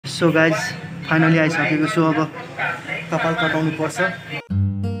So guys finally आइसकेको छु। अब कपाल कटाउनु पर्छ।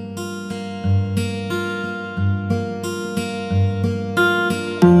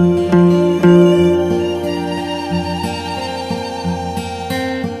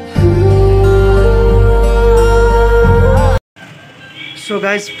 सो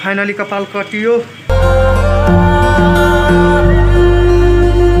गाइज फाइनली कपाल कटियो।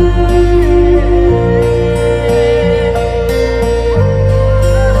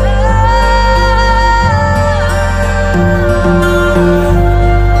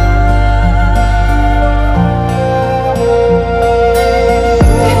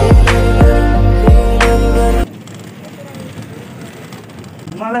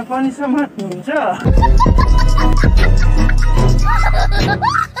 मलाई पनि समात्नुहुन्छ।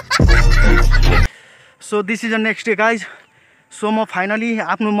 So this is the next day guys. So म फाइनली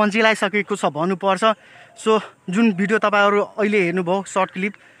आफ्नो मन्जिल आइसकेको छ भन्नुपर्छ। सो जुन भिडियो तपाईँहरू अहिले हेर्नुभयो सर्ट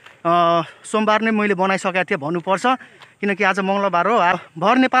क्लिप सोमबार नै मैले बनाइसकेको थिएँ भन्नुपर्छ, किनकि आज मङ्गलबार हो।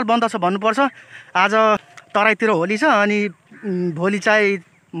 भर नेपाल बन्द छ भन्नुपर्छ। आज तराईतिर होली छ अनि भोलि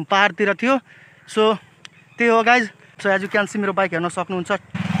चाहिँ पहाडतिर थियो। सो त्यही हो guys. So as you can C मेरो बाइक हेर्न सक्नुहुन्छ।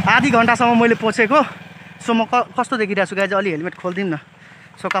 आधी घन्टासम्म मैले पोछेको। सो म कस्तो देखिरहेको छु गाइज, अलि हेलमेट खोलिदिउँ न।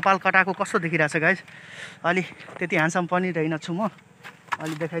 सो कपाल कटाएको कस्तो देखिरहेको छ गाइज, अलि त्यति ह्यान्डसम पनि रहेनछु म।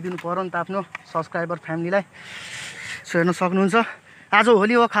 अलि देखाइदिनु पऱ्यो नि त आफ्नो सब्सक्राइबर फ्यामिलीलाई। सो हेर्न सक्नुहुन्छ आज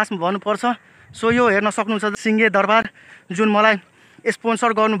होली हो खास भन्नुपर्छ। सो यो हेर्न सक्नुहुन्छ सिङ्गे दरबार जुन मलाई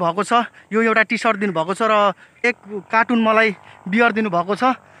स्पोन्सर गर्नुभएको छ। यो एउटा टी सर्ट दिनुभएको छ र एक कार्टुन मलाई बियर दिनुभएको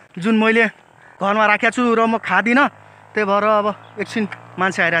छ जुन मैले घरमा राखेको छु र म खाँदिनँ। त्यही भएर अब एकछिन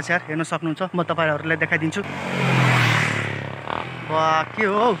मान्छे आइरहेको छ यार, हेर्न सक्नुहुन्छ। म तपाईँहरूलाई देखाइदिन्छु। वाह के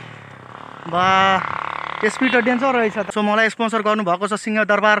हो बा, स्पिड त डेन्जर रहेछ। सो मलाई स्पोन्सर गर्नुभएको छ सिंह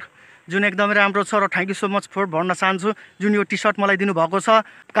दरबार जुन एकदमै राम्रो छ र thank you so much for भन्न चाहन्छु। जुन यो टी सर्ट मलाई दिनुभएको छ,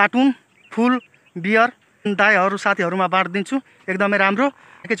 कार्टुन फुल बियर दाईहरू साथीहरूमा बाँडिदिन्छु, एकदमै राम्रो।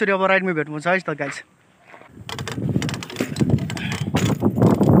 एकैचोटि अब राइडमै भेट्नुहुन्छ है त guys.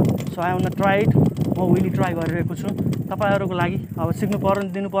 So I want try it. म विली ट्राई गरिरहेको छु तपाईँहरूको लागि। अब सिक्नु पऱ्यो नि,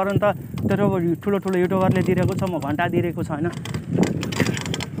 दिनु पऱ्यो नि त। त्यत्रो ठुलो ठुलो युट्युबरले दिइरहेको छ, म घन्टा दिइरहेको छ होइन।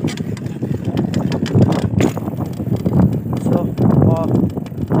 सो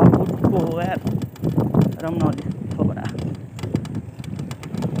रम्न अलि थोपडा।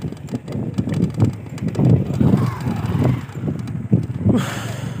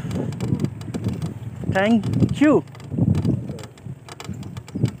 Thank you.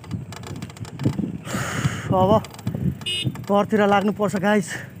 अब घरतिर लाग्नुपर्छ गाइज।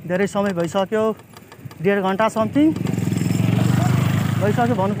 धेरै समय भइसक्यो, 1.5 घन्टा समथिङ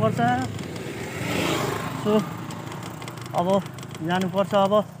भइसक्यो भन्नुपर्छ। सो अब जानुपर्छ।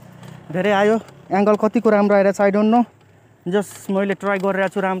 अब धेरै आयो, एङ्गल कतिको राम्रो आइरहेछ आई डोन्ट नो। जस्ट मैले ट्राई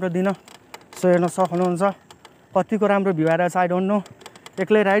गरिरहेको छु राम्रो दिन। सो हेर्न सक्नुहुन्छ कतिको राम्रो भ्यू आइरहेछ आई डोन्ट नो।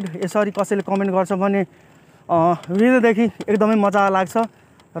 एक्लै राइड यसरी कसैले कमेन्ट गर्छ भने हृदयदेखि एकदमै मजा लाग्छ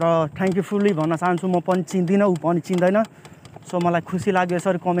र थ्याङ्क यू फुल्ली भन्न चाहन्छु। म पनि चिन्दिनँ, ऊ पनि चिन्दैन। सो मलाई खुसी लाग्यो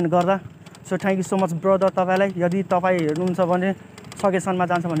यसरी कमेन्ट गर्दा। So thank you so much brother तपाईँलाई। यदि तपाईँ हेर्नुहुन्छ भने सजेसनमा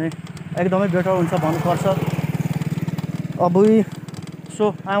जान्छ भने एकदमै बेटर हुन्छ भन्नुपर्छ। अब so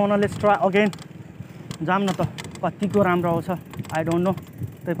I want let's try again. जाऊँ न त, कतिको राम्रो आउँछ आई डोन्ट नो।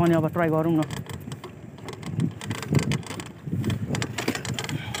 त्यही पनि अब ट्राई गरौँ न।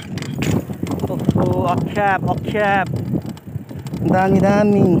 ओहो अख्याप अख्याप दामी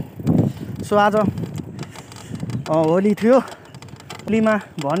दामी। सो आज होली थियो। होलीमा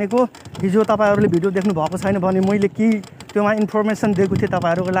भनेको हिजो तपाईँहरूले भिडियो देख्नु भएको छैन भने मैले त्योमा इन्फर्मेसन दिएको थिएँ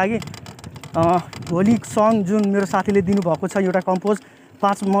तपाईँहरूको लागि। होली सङ जुन मेरो साथीले दिनुभएको छ एउटा कम्पोज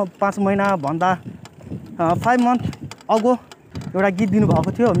 5 महिनाभन्दा 5 मन्थ अगो एउटा गीत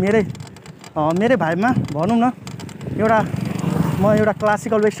दिनुभएको थियो। मेरै भाइमा भनौँ न। म एउटा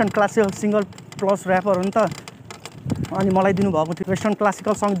classical western classical single plus rapper हो नि त। अनि मलाई दिनुभएको थियो वेस्टर्न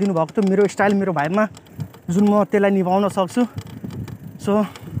क्लासिकल सङ दिनुभएको थियो मेरो स्टाइल मेरो भाइमा, जुन म त्यसलाई निभाउन सक्छु। सो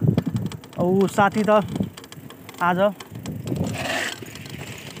ऊ साथी त आज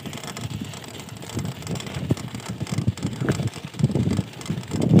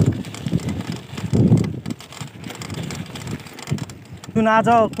जुन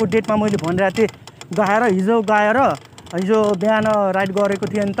आजको डेटमा मैले भनिरहेको थिएँ हिजो बिहान राइड गरेको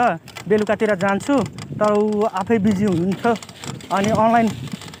थिएँ नि त। बेलुकातिर जान्छु तर ऊ आफै बिजी हुनुहुन्थ्यो अनि अनलाइन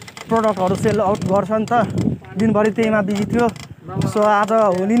प्रडक्टहरू सेल आउट गर्छ नि त। दिनभरि त्यहीमा बिजी थियो। सो आज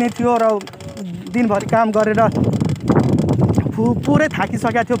होली नै थियो र दिनभरि काम गरेर पुरै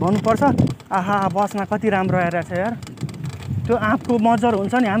थाकिसकेको थियो भन्नुपर्छ। आहा बसमा कति राम्रो आइरहेछ यार। त्यो आँपको मजर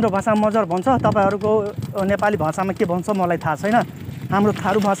हुन्छ नि, हाम्रो भाषामा मजर भन्छ, तपाईँहरूको नेपाली भाषामा के भन्छ मलाई थाहा छैन। हाम्रो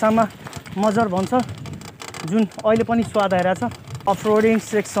थारू भाषामा मजर भन्छ, जुन अहिले पनि स्वाद आइरहेछ। अफरोडिङ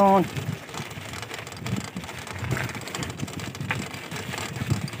सेक्सन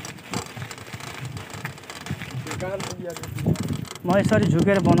म यसरी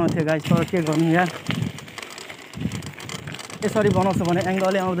झुकेर बनाउँथेँ गाइस, तर के गर्नु यार, यसरी बनाउँछु भने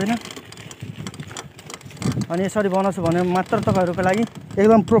एङ्गलै आउँदैन, अनि यसरी बनाउँछु भने मात्र तपाईँहरूको लागि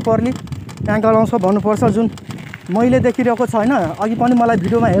एकदम प्रोपरली एङ्गल आउँछ भन्नुपर्छ। जुन मैले देखिरहेको छैन, अघि पनि मलाई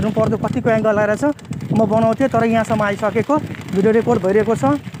भिडियोमा हेर्नु पर्दो कतिको एङ्गल आइरहेछ, म बनाउँथेँ तर यहाँसम्म आइसकेको भिडियो रेकर्ड भइरहेको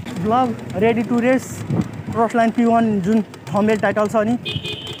छ। Blog ready to race क्रसलाइन P1 जुन थम्बनेल टाइटल छ नि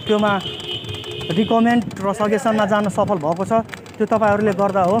त्योमा रिकमेन्ड र सजेसनमा जान सफल भएको छ, त्यो तपाईँहरूले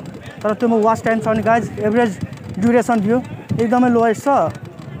गर्दा हो। तर त्योमा वाच टाइम छ नि गाइज, एभरेज ड्युरेसन भ्यू एकदमै लोएस्ट छ,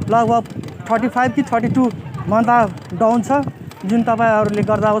 लगभग 35 कि 32 भन्दा डाउन छ, जुन तपाईँहरूले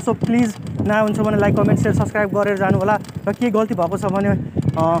गर्दा हो। सो प्लिज नयाँ हुन्छ भने लाइक कमेन्ट सेयर सब्सक्राइब गरेर जानु होला, र के गल्ती भएको छ भने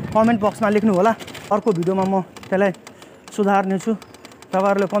कमेन्ट बक्समा लेख्नु होला, अर्को भिडियोमा म त्यसलाई सुधार्नेछु।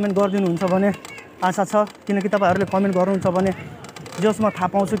 तपाईँहरूले कमेन्ट गरिदिनुहुन्छ भने आशा छ, किनकि तपाईँहरूले कमेन्ट गर्नुहुन्छ भने जसमा थाहा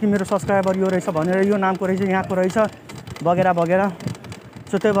पाउँछु कि मेरो सब्सक्राइबर यो रहेछ भनेर, यो नामको रहेछ, यहाँको रहेछ वगेरा वगेरा।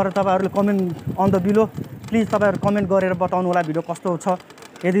 सो त्यही भएर तपाईँहरूले comment on the below please तपाईँहरू कमेन्ट गरेर बताउनु होला भिडियो कस्तो छ।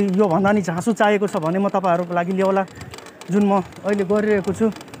 यदि योभन्दा नि झाँसु चाहिएको छ भने म तपाईँहरूको लागि ल्याउला, जुन म अहिले गरिरहेको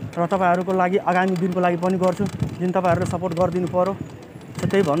छु, र तपाईँहरूको लागि आगामी दिनको लागि पनि गर्छु, जुन तपाईँहरूले सपोर्ट गरिदिनु पऱ्यो। सो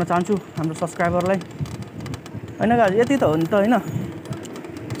त्यही भन्न चाहन्छु हाम्रो सब्सक्राइबरलाई, होइन गाइज, यति त हो नि त, होइन।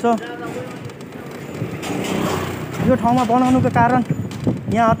 सो यो ठाउँमा बनाउनुको कारण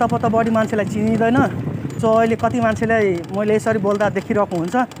यहाँ अत्तापत्ता बढी मान्छेलाई चिनिँदैन। सो अहिले कति मान्छेलाई मैले यसरी बोल्दा देखिरहेको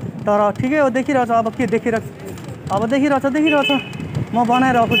हुन्छ, तर ठिकै हो, देखिरहेछ। अब के देखिरहेछ म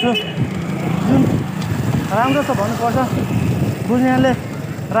बनाइरहेको छु, जुन राम्रो छ भन्नुपर्छ। बुझ्नेले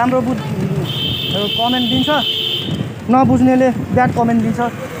राम्रो कमेन्ट दिन्छ, नबुझ्नेले ब्याड कमेन्ट दिन्छ।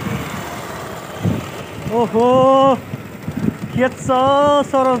 ओहो के छ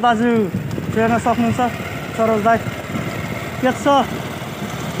सरोज दाजु, हेर्न सक्नुहुन्छ सरोज दाई, के छ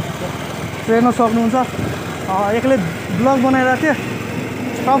हेर्न सक्नुहुन्छ। एक्लै ब्लग बनाइरहेको थिएँ,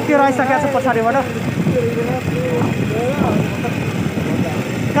 टप्केर आइसकेको छ पछाडिबाट।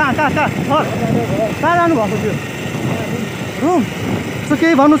 कहाँ जानुभएको थियो रुम? सो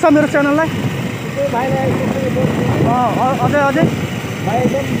केही भन्नु छ मेरो च्यानललाई? अझै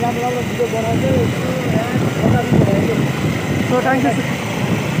सो थ्याङ्क यू।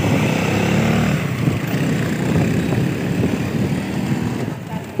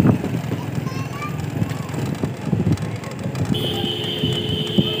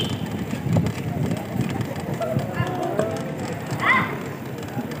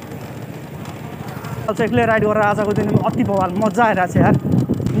 एक्लै राइड गरेर आजको दिन अति बवाल मजा आइरहेको छ यार।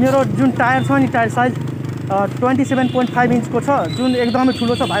 मेरो जुन टायर छ नि, टायर साइज 27.5 इन्चको छ, जुन एकदमै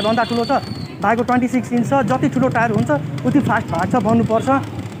ठुलो छ, भाइभन्दा ठुलो छ। भाइको 26 इन्च छ, जति ठुलो टायर हुन्छ उति फास्ट भाग्छ भन्नुपर्छ।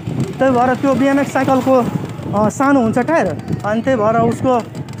 त्यही भएर त्यो BMX साइकलको सानो हुन्छ टायर, अनि त्यही भएर उसको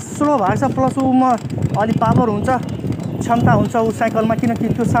स्लो भाग्छ, प्लस उमा अलि पावर हुन्छ, क्षमता हुन्छ उस साइकलमा, किनकि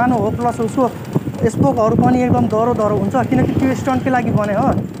त्यो सानो हो, प्लस उसको स्पोकहरू पनि एकदम दह्रो हुन्छ, किनकि त्यो स्टन्टकै लागि बने हो।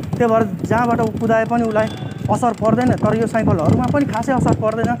 त्यही भएर जहाँबाट कुदाए पनि उसलाई असर पर्दैन, तर यो साइकलहरूमा पनि खासै असर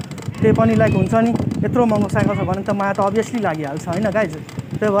पर्दैन, त्यही पनि लाइक हुन्छ नि। यत्रो महँगो साइकल छ भने त माया त अभियसली लागिहाल्छ, होइन गाइज।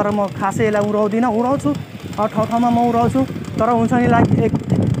 त्यही भएर म खासै यसलाई उडाउँछु, ठाउँमा म उडाउँछु, तर हुन्छ नि लाइक एक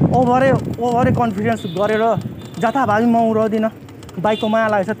ओभरै कन्फिडेन्स गरेर जताभावी म उडाउँदिनँ। बाइकको माया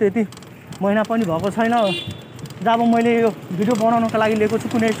लागेछ, त्यति महिना पनि भएको छैन जब मैले यो भिडियो बनाउनको लागि लिएको छु,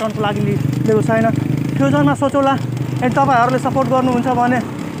 कुनै स्टन्टको लागि लिएको छैन। फ्युचरमा सोचौँला, यदि तपाईँहरूले सपोर्ट गर्नुहुन्छ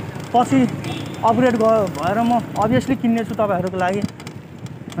भने पछि अपग्रेड भएर म अभियसली किन्नेछु तपाईँहरूको लागि,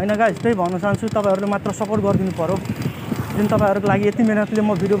 होइन गाइज। त्यही भन्न चाहन्छु, तपाईँहरूले मात्र सपोर्ट गरिदिनु पऱ्यो, जुन तपाईँहरूको लागि यति मेहनतले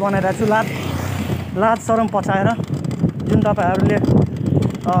म भिडियो बनाइरहेको छु, लाज शरम पचाएर। जुन तपाईँहरूले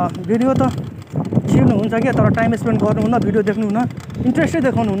भिडियो त छिर्नुहुन्छ क्या, तर टाइम स्पेन्ड गर्नुहुन्न, भिडियो देख्नुहुन्न, इन्ट्रेस्टै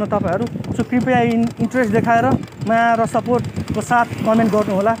देखाउनुहुन्न तपाईँहरू। सो कृपया इन्ट्रेस्ट देखाएर माया र सपोर्टको साथ कमेन्ट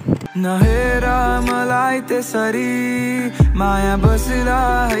गर्नुहोला। नहेर मलाई त्यसरी माया बस्ला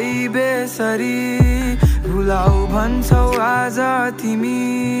है बेसरी, भुलाउ भन्छौ आज तिमी,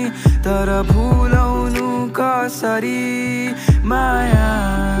 तर भुलाउनु कसरी माया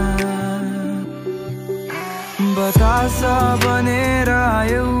बतास बनेर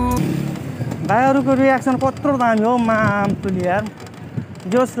आयौ। भाइहरूको रियाक्सन कत्रो दामी हो माम तुली यार।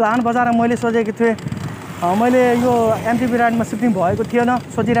 जोस् लान बजाएर मैले सोचेको थिएँ, मैले यो MTV राइडमा सुटिङ भएको थिएन,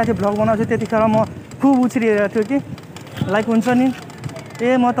 सोचिरहेको थिएँ भ्लग बनाउँछु, त्यतिखेर म खुब उछिरहेको थियो कि लाइक हुन्छ नि,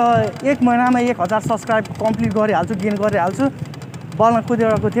 म त 1 महिनामा 1000 सब्सक्राइब कम्प्लिट गरिहाल्छु, गेन गरिहाल्छु बलमा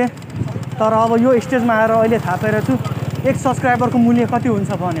कुदिरहेको थिएँ। तर अब यो स्टेजमा आएर अहिले थाहा पाइरहेको छु एक सब्सक्राइबरको मूल्य कति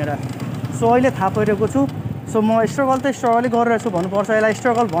हुन्छ भनेर। सो अहिले थाहा पाइरहेको छु। सो म स्ट्रगल त स्ट्रगलै गरिरहेको छु भन्नुपर्छ। यसलाई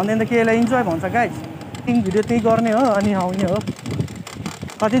स्ट्रगल भन्दैन कि यसलाई इन्जोय भन्छ गाइज। भिडियो त्यही गर्ने हो अनि आउने हो।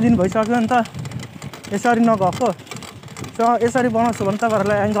 कति दिन भइसक्यो नि त यसरी नगएको। सो यसरी बनाउँछु भने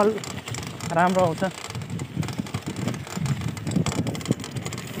तपाईँहरूलाई एङ्गल राम्रो आउँछ।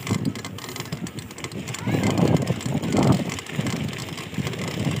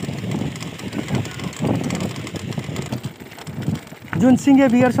 जुन सिङ्गे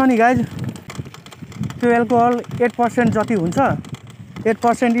बियर छ नि गाइज त्यो एल्कोहल 8% जति हुन्छ।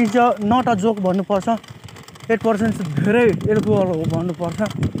 8% इज नट अ जोक भन्नुपर्छ। 8% धेरै एल्कोहल हो भन्नुपर्छ।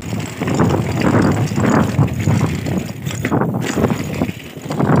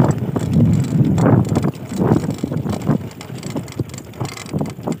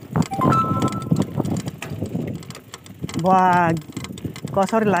 वाह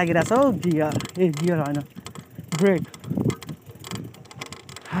कसरी लागिरहेछ हौ गियर। गियर होइन ब्रेक।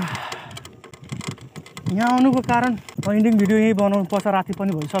 यहाँ आउनुको कारण एन्डिङ भिडियो यही बनाउनु पर्छ। राति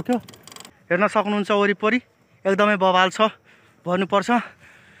पनि भइसक्यो। हेर्न सक्नुहुन्छ वरिपरि एकदमै बवाल छ भन्नुपर्छ।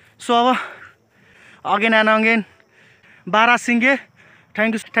 सो अब again and again Bara सिङ्गे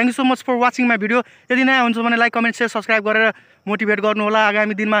thank you so much for watching my video. यदि नयाँ हुन्छ भने लाइक कमेन्ट सेयर सब्सक्राइब गरेर मोटिभेट गर्नु होला।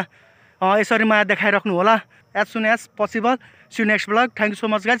 आगामी दिनमा यसरी माया देखाइराख्नु होला as soon as possible. C you next blog. Thank you so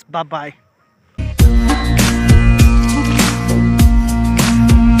much guys. By by.